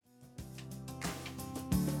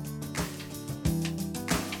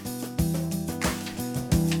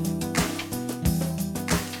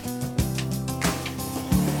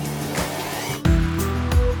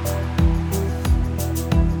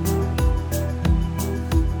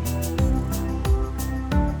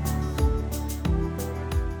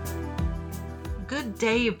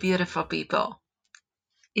day, beautiful people.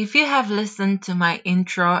 If you have listened to my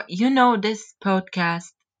intro, you know this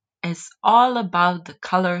podcast is all about the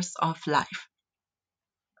colors of life.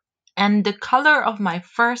 And the color of my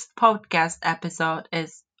first podcast episode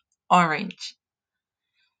is orange.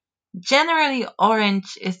 Generally,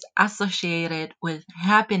 orange is associated with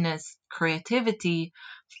happiness, creativity,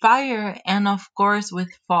 fire, and of course with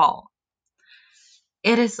fall.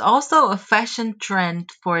 It is also a fashion trend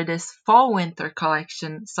for this fall winter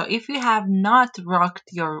collection, so if you have not rocked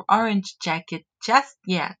your orange jacket just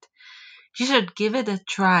yet, you should give it a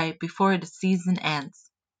try before the season ends.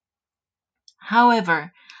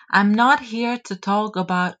 However, I'm not here to talk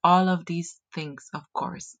about all of these things, of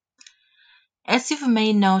course. As you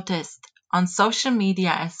may noticed, on social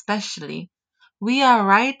media especially, we are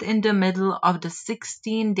right in the middle of the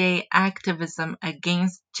 16-day activism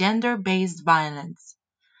against gender-based violence.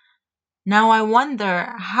 Now I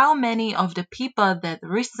wonder how many of the people that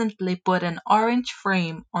recently put an orange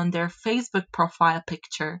frame on their Facebook profile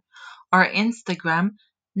picture or Instagram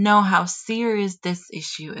know how serious this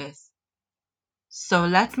issue is. So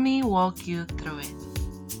let me walk you through it.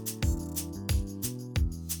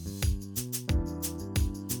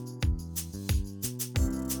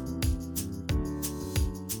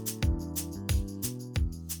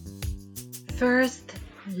 First,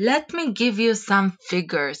 let me give you some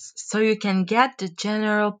figures so you can get the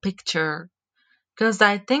general picture, because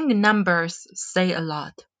I think numbers say a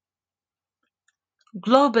lot.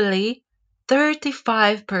 Globally,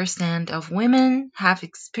 35% of women have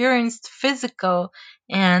experienced physical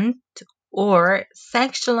and or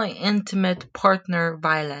sexually intimate partner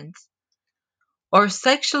violence or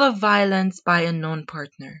sexual violence by a known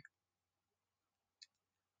partner.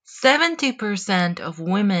 70% of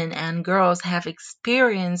women and girls have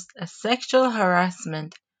experienced a sexual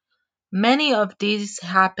harassment, many of these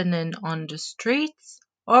happening on the streets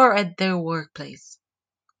or at their workplace.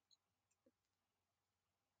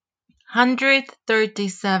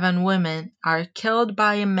 137 women are killed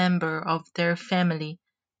by a member of their family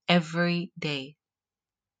every day.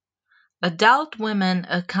 Adult women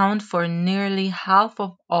account for nearly half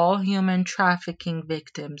of all human trafficking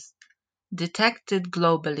victims detected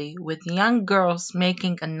globally, with young girls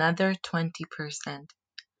making another 20%.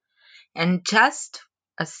 And just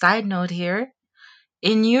a side note here,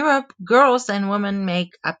 in Europe, girls and women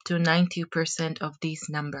make up to 90% of these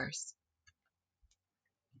numbers.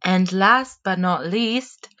 And last but not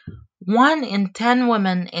least, 1 in 10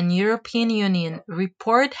 women in European Union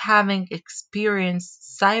report having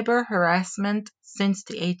experienced cyber harassment since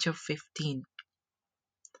the age of 15.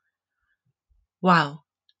 Wow.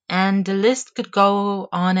 And the list could go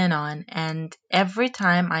on, and every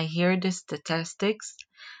time I hear the statistics,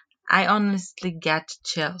 I honestly get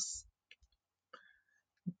chills.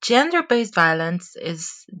 Gender-based violence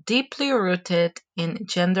is deeply rooted in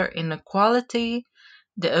gender inequality,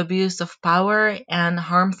 the abuse of power, and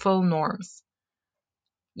harmful norms.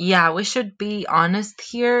 Yeah, we should be honest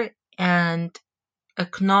here and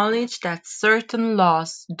acknowledge that certain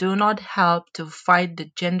laws do not help to fight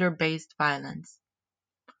the gender-based violence.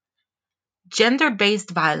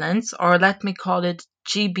 Gender-based violence, or let me call it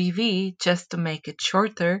GBV just to make it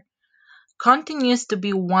shorter, continues to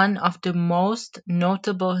be one of the most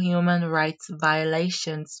notable human rights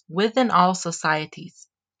violations within all societies.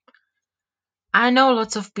 I know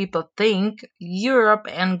lots of people think Europe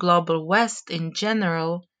and Global West in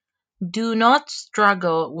general do not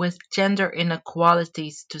struggle with gender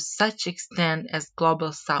inequalities to such extent as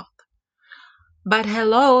Global South. But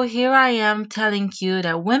hello, here I am telling you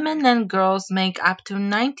that women and girls make up to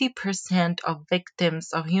 90% of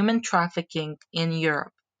victims of human trafficking in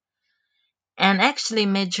Europe. And actually,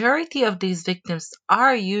 majority of these victims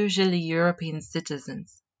are usually European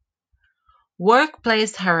citizens.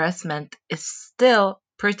 Workplace harassment is still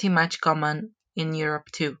pretty much common in Europe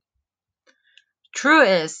too. True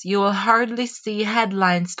is, you will hardly see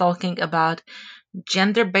headlines talking about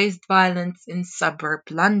gender-based violence in suburb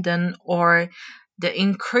London or the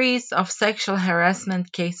increase of sexual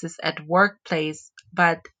harassment cases at workplace,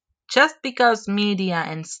 but just because media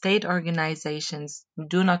and state organizations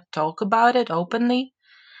do not talk about it openly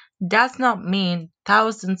does not mean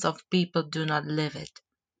thousands of people do not live it.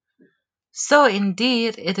 So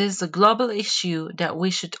indeed, it is a global issue that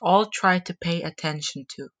we should all try to pay attention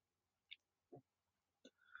to.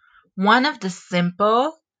 One of the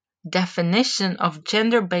simple definition of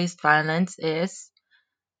gender-based violence is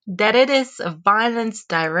that it is a violence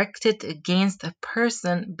directed against a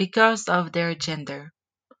person because of their gender.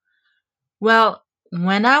 Well,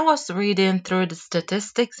 when I was reading through the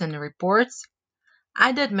statistics and reports,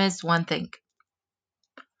 I did miss one thing.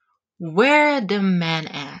 Where are the men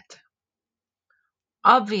at?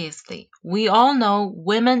 Obviously, we all know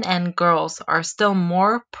women and girls are still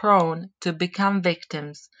more prone to become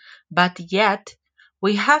victims, but yet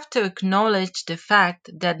we have to acknowledge the fact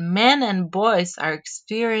that men and boys are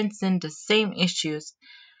experiencing the same issues,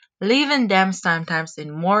 leaving them sometimes in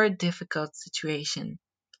more difficult situations.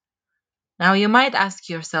 Now you might ask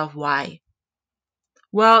yourself why.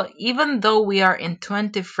 Well, even though we are in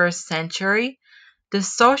 21st century, the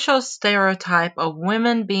social stereotype of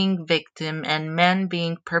women being victim and men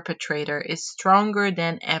being perpetrator is stronger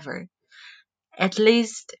than ever, at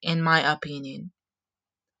least in my opinion.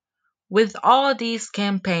 With all these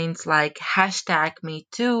campaigns like hashtag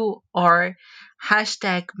 #MeToo or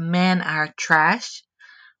hashtag Men Are Trash,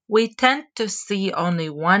 we tend to see only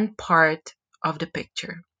one part of the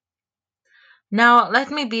picture. Now, let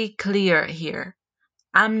me be clear here.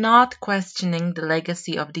 I'm not questioning the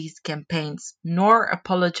legacy of these campaigns, nor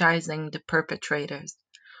apologizing the perpetrators.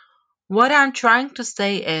 What I'm trying to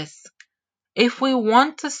say is, if we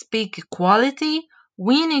want to speak equality,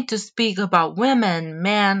 we need to speak about women,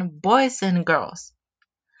 men, boys, and girls.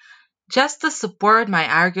 Just to support my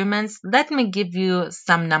arguments, let me give you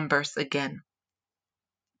some numbers again.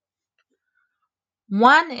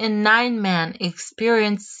 1 in 9 men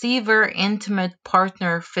experience severe intimate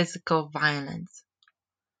partner physical violence.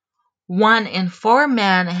 1 in 4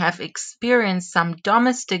 men have experienced some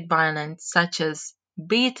domestic violence, such as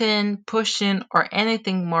beating, pushing, or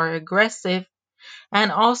anything more aggressive,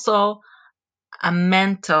 and also a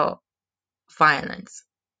mental violence.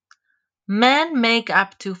 Men make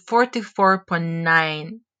up to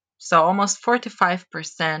 44.9, so almost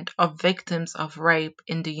 45% of victims of rape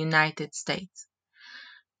in the United States,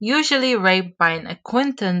 usually raped by an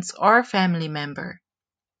acquaintance or family member.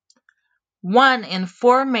 1 in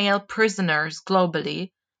 4 male prisoners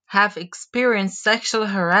globally have experienced sexual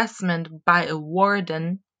harassment by a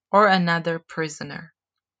warden or another prisoner.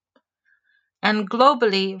 And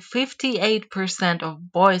globally, 58%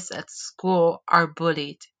 of boys at school are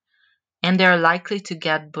bullied, and they're likely to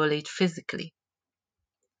get bullied physically.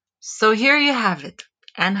 So here you have it.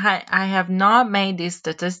 And I have not made these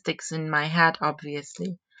statistics in my head,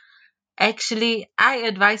 obviously. Actually, I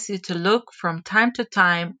advise you to look from time to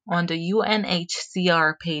time on the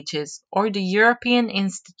UNHCR pages or the European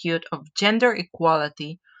Institute of Gender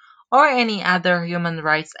Equality or any other human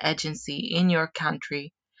rights agency in your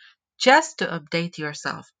country just to update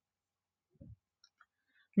yourself.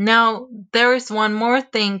 Now, there is one more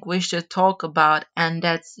thing we should talk about, and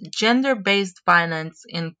that's gender-based violence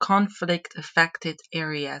in conflict-affected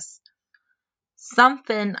areas.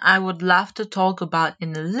 Something I would love to talk about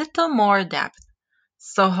in a little more depth.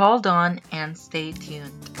 So hold on and stay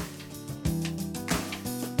tuned.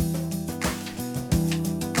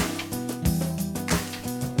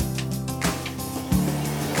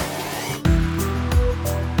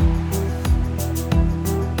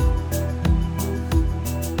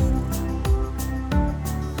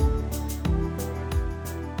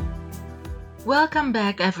 Welcome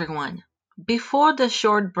back, everyone. Before the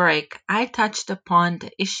short break, I touched upon the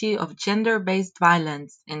issue of gender-based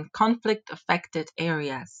violence in conflict-affected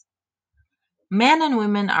areas. Men and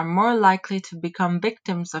women are more likely to become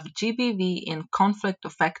victims of GBV in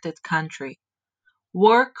conflict-affected countries.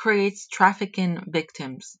 War creates trafficking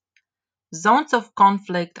victims. Zones of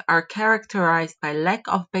conflict are characterized by lack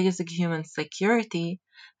of basic human security,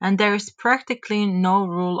 and there is practically no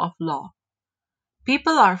rule of law.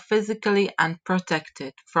 People are physically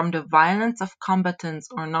unprotected from the violence of combatants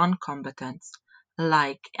or non-combatants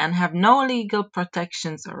alike and have no legal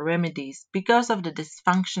protections or remedies because of the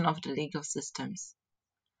dysfunction of the legal systems.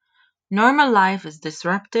 Normal life is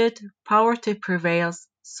disrupted, poverty prevails,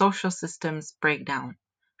 social systems break down.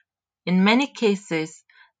 In many cases,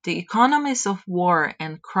 the economies of war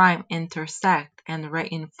and crime intersect and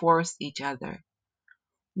reinforce each other.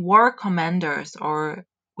 War commanders, or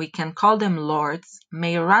we can call them lords,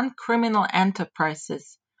 may run criminal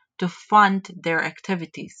enterprises to fund their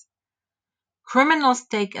activities. Criminals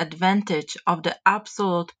take advantage of the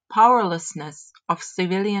absolute powerlessness of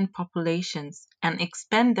civilian populations and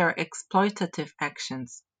expand their exploitative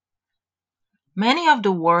actions. Many of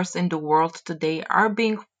the wars in the world today are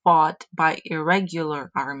being fought by irregular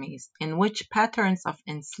armies in which patterns of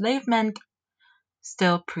enslavement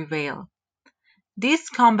still prevail. These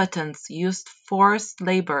combatants used forced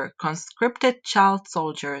labor, conscripted child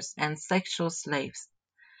soldiers, and sexual slaves.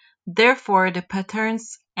 Therefore, the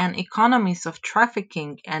patterns and economies of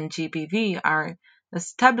trafficking and GBV are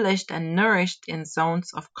established and nourished in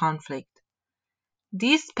zones of conflict.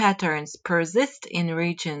 These patterns persist in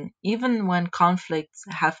region even when conflicts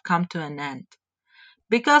have come to an end,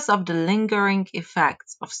 because of the lingering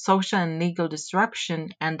effects of social and legal disruption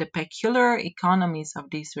and the peculiar economies of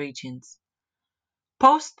these regions.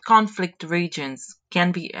 Post-conflict regions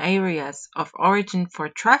can be areas of origin for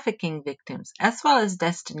trafficking victims as well as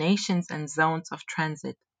destinations and zones of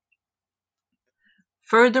transit.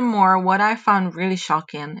 Furthermore, what I found really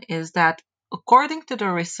shocking is that according to the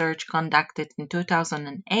research conducted in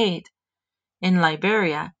 2008 in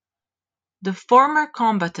Liberia, the former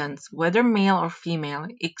combatants, whether male or female,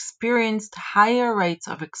 experienced higher rates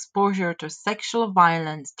of exposure to sexual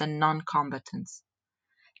violence than non-combatants.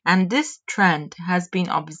 And this trend has been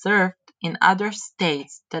observed in other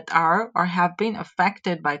states that are or have been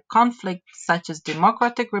affected by conflict such as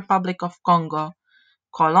Democratic Republic of Congo,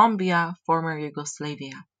 Colombia, former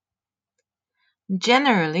Yugoslavia.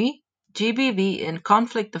 Generally, GBV in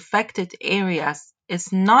conflict-affected areas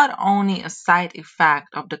is not only a side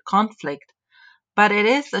effect of the conflict, but it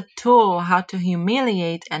is a tool how to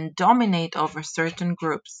humiliate and dominate over certain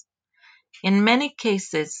groups. In many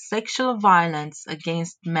cases, sexual violence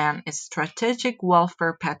against men is strategic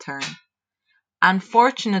welfare pattern.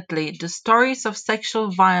 Unfortunately, the stories of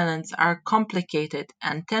sexual violence are complicated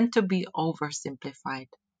and tend to be oversimplified.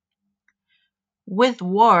 With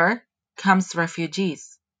war comes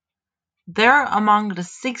refugees. They're among the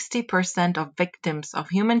 60% of victims of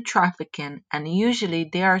human trafficking, and usually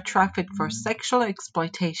they are trafficked for sexual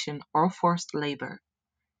exploitation or forced labor.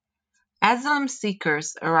 Asylum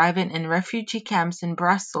seekers arriving in refugee camps in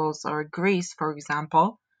Brussels or Greece, for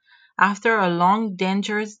example, after a long,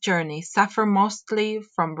 dangerous journey, suffer mostly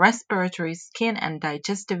from respiratory, skin, and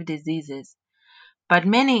digestive diseases, but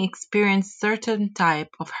many experience certain type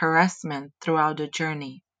of harassment throughout the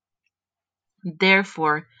journey.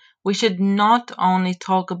 Therefore, we should not only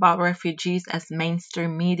talk about refugees as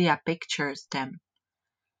mainstream media pictures them.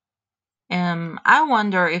 I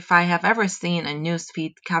wonder if I have ever seen a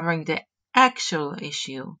newsfeed covering the actual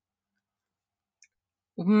issue.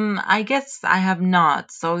 I guess I have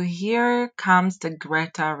not. So here comes the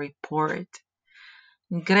Greta report.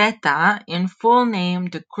 Greta, in full name,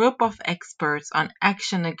 the Group of Experts on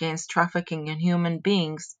Action Against Trafficking in Human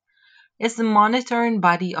Beings, is the monitoring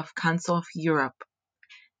body of Council of Europe.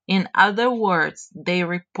 In other words, they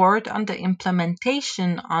report on the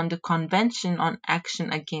implementation on the Convention on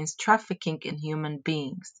Action Against Trafficking in Human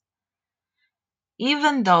Beings.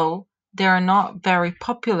 Even though they are not very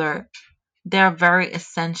popular, they are very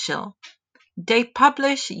essential. They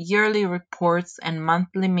publish yearly reports and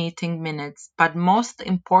monthly meeting minutes, but most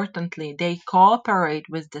importantly, they cooperate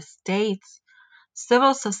with the states,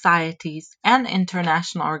 civil societies, and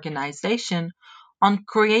international organizations on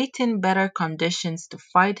creating better conditions to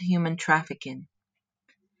fight human trafficking.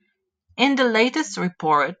 In the latest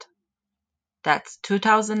report, that's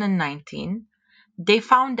 2019, they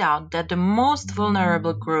found out that the most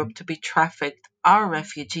vulnerable group to be trafficked are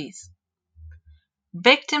refugees.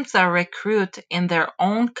 Victims are recruited in their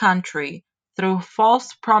own country through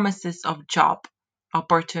false promises of job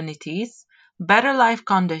opportunities, better life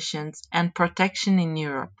conditions, and protection in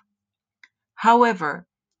Europe. However,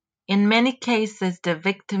 in many cases, the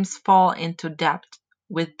victims fall into debt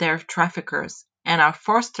with their traffickers and are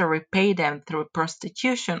forced to repay them through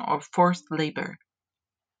prostitution or forced labor.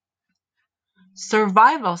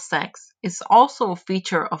 Survival sex is also a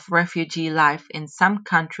feature of refugee life in some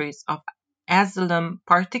countries of asylum,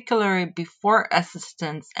 particularly before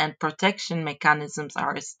assistance and protection mechanisms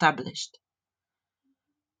are established.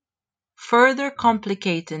 Further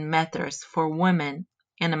complicating matters for women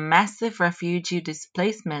in a massive refugee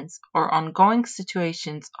displacements or ongoing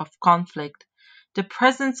situations of conflict, the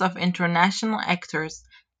presence of international actors,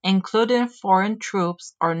 including foreign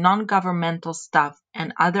troops or non-governmental staff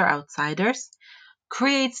and other outsiders,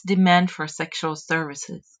 creates demand for sexual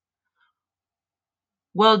services.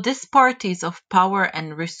 While disparities of power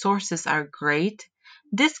and resources are great,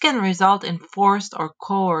 this can result in forced or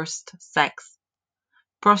coerced sex.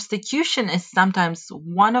 Prostitution is sometimes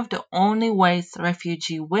one of the only ways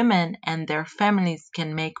refugee women and their families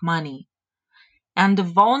can make money, and the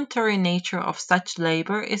voluntary nature of such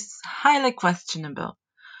labor is highly questionable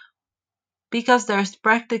because there is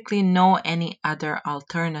practically no any other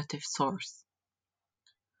alternative source.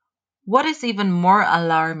 What is even more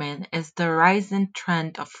alarming is the rising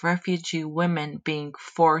trend of refugee women being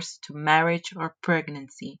forced to marriage or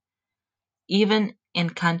pregnancy, even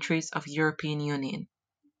in countries of European Union.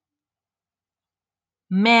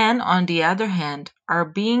 Men, on the other hand, are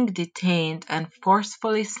being detained and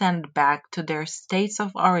forcefully sent back to their states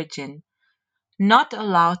of origin, not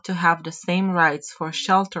allowed to have the same rights for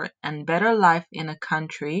shelter and better life in a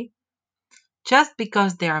country just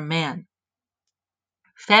because they are men.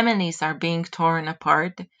 Families are being torn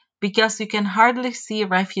apart because you can hardly see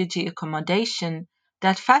refugee accommodation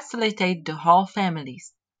that facilitate the whole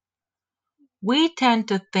families. We tend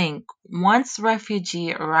to think once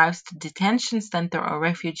refugee arrives to detention center or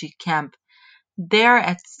refugee camp, they're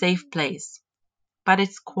at safe place, but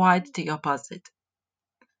it's quite the opposite.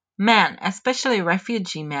 Men, especially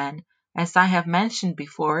refugee men, as I have mentioned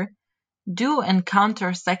before, do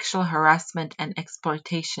encounter sexual harassment and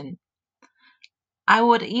exploitation. I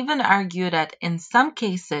would even argue that in some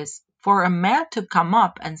cases, for a man to come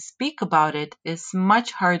up and speak about it is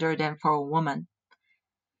much harder than for a woman.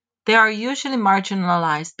 They are usually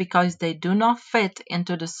marginalized because they do not fit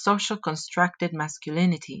into the social constructed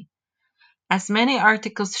masculinity. As many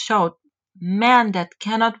articles showed, men that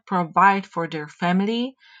cannot provide for their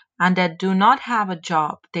family and that do not have a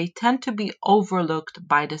job, they tend to be overlooked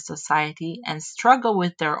by the society and struggle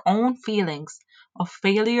with their own feelings of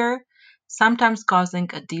failure, sometimes causing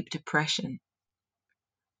a deep depression.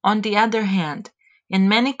 On the other hand, in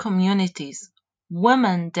many communities,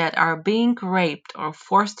 women that are being raped or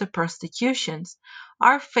forced to prostitutions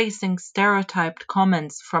are facing stereotyped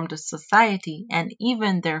comments from the society and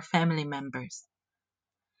even their family members.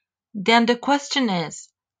 Then the question is,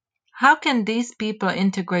 how can these people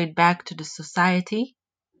integrate back to the society?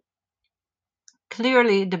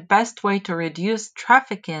 Clearly, the best way to reduce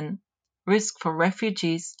trafficking risk for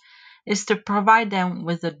refugees is to provide them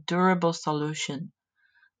with a durable solution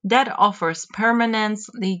that offers permanence,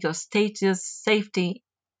 legal status, safety,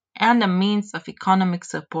 and a means of economic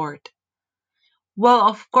support. Well,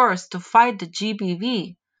 of course, to fight the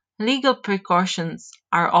GBV, legal precautions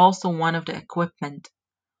are also one of the equipment.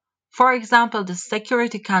 For example, the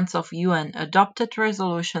Security Council of UN adopted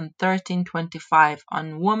Resolution 1325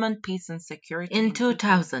 on women, peace and security in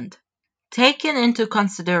 2000, taking into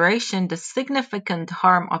consideration the significant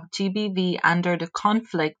harm of GBV under the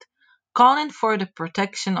conflict, calling for the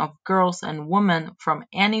protection of girls and women from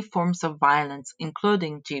any forms of violence,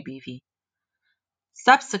 including GBV.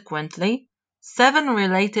 Subsequently, 7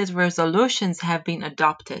 related resolutions have been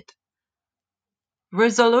adopted.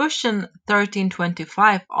 Resolution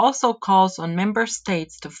 1325 also calls on member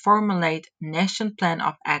states to formulate Nation Plan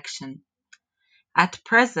of Action. At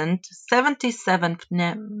present, 77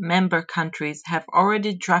 member countries have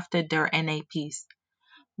already drafted their NAPs,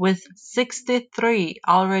 with 63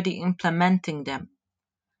 already implementing them.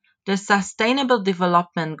 The Sustainable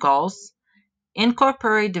Development Goals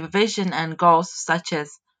incorporate the vision and goals such as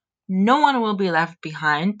no one will be left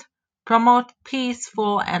behind, promote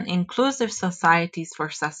peaceful and inclusive societies for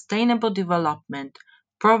sustainable development,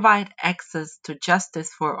 provide access to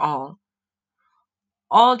justice for all.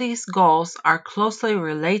 All these goals are closely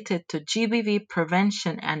related to GBV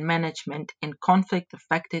prevention and management in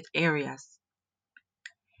conflict-affected areas.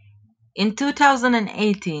 In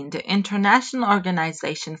 2018, the International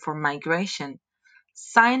Organization for Migration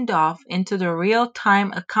signed off into the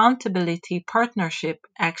Real-Time Accountability Partnership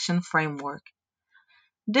Action Framework.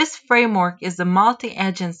 This framework is a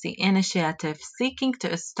multi-agency initiative seeking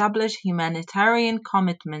to establish humanitarian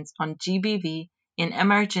commitments on GBV in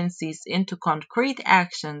emergencies into concrete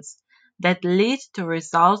actions that lead to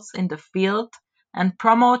results in the field and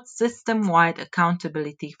promote system-wide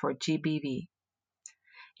accountability for GBV.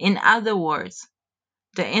 In other words,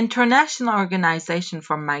 the International Organization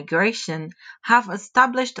for Migration have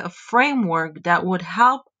established a framework that would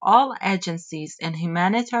help all agencies in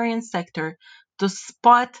humanitarian sector to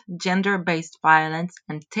spot gender-based violence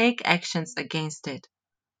and take actions against it.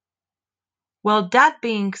 Well, that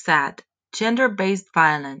being said, gender-based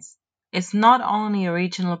violence is not only a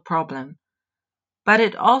regional problem, but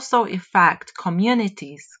it also affects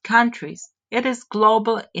communities, countries. It is a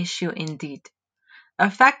global issue indeed,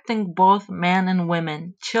 affecting both men and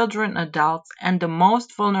women, children, adults, and the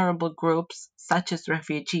most vulnerable groups, such as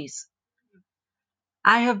refugees.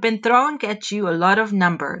 I have been throwing at you a lot of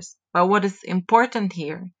numbers, but what is important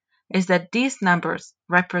here is that these numbers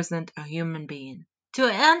represent a human being. To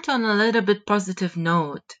end on a little bit positive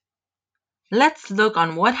note, let's look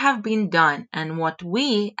on what have been done and what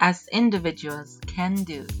we as individuals can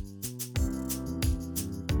do.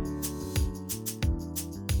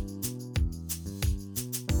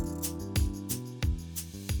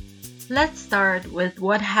 Let's start with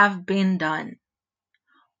what have been done.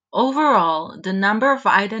 Overall, the number of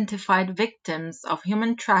identified victims of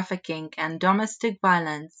human trafficking and domestic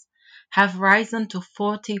violence have risen to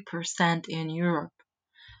 40% in Europe,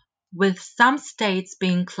 with some states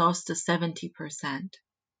being close to 70%.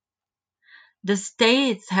 The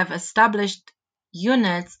states have established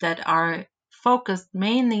units that are focused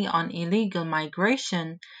mainly on illegal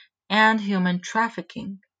migration and human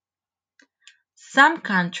trafficking. Some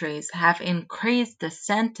countries have increased the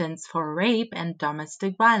sentence for rape and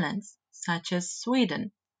domestic violence, such as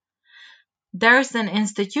Sweden. There's an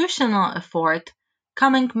institutional effort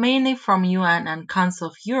coming mainly from UN and Council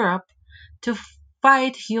of Europe to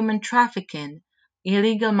fight human trafficking,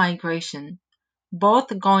 illegal migration,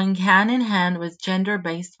 both going hand in hand with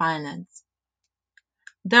gender-based violence.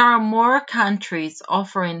 There are more countries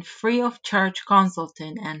offering free of charge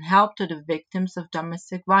consulting and help to the victims of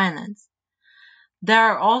domestic violence.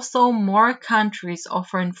 There are also more countries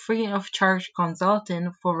offering free of charge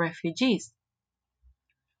consulting for refugees.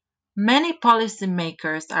 Many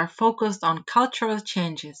policymakers are focused on cultural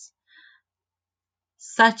changes,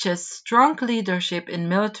 such as strong leadership in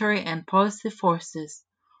military and policy forces,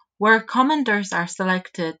 where commanders are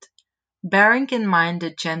selected bearing in mind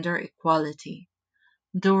the gender equality.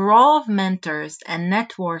 The role of mentors and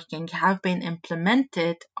networking have been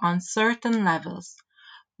implemented on certain levels,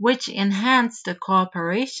 which enhance the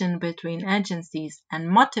cooperation between agencies and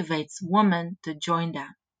motivates women to join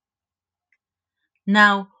them.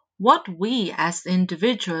 Now, what we as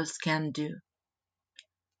individuals can do.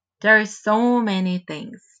 There are so many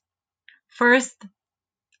things. First,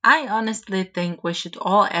 I honestly think we should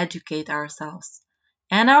all educate ourselves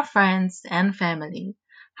and our friends and family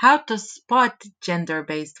how to spot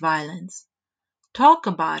gender-based violence. Talk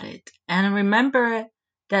about it and remember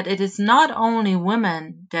that it is not only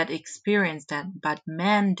women that experience that, but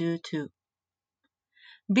men do too.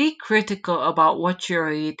 Be critical about what you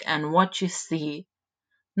read and what you see.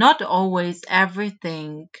 Not always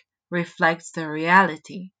everything reflects the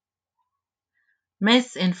reality.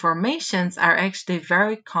 Misinformations are actually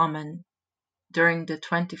very common during the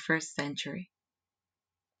 21st century.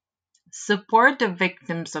 Support the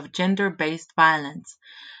victims of gender-based violence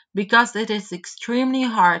because it is extremely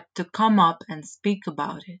hard to come up and speak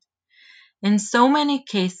about it. In so many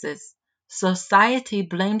cases, society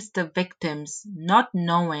blames the victims not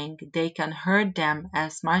knowing they can hurt them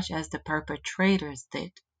as much as the perpetrators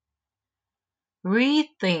did.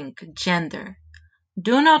 Rethink gender.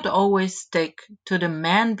 Do not always stick to the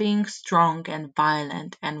man being strong and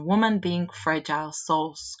violent and woman being fragile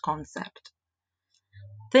souls concept.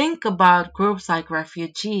 Think about groups like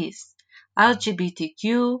refugees,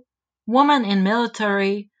 LGBTQ, women in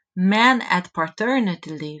military, men at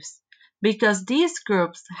paternity leaves, because these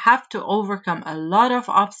groups have to overcome a lot of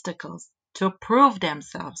obstacles to prove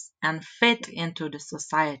themselves and fit into the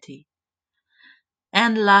society.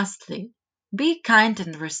 And lastly, be kind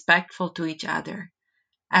and respectful to each other,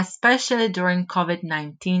 especially during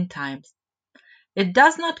COVID-19 times. It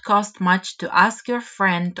does not cost much to ask your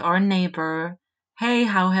friend or neighbor, "Hey,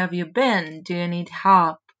 how have you been? Do you need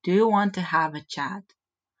help? Do you want to have a chat?"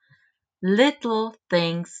 Little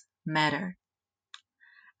things matter.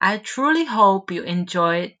 I truly hope you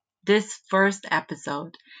enjoyed this first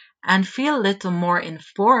episode and feel a little more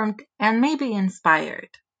informed and maybe inspired.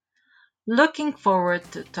 Looking forward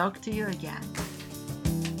to talk to you again.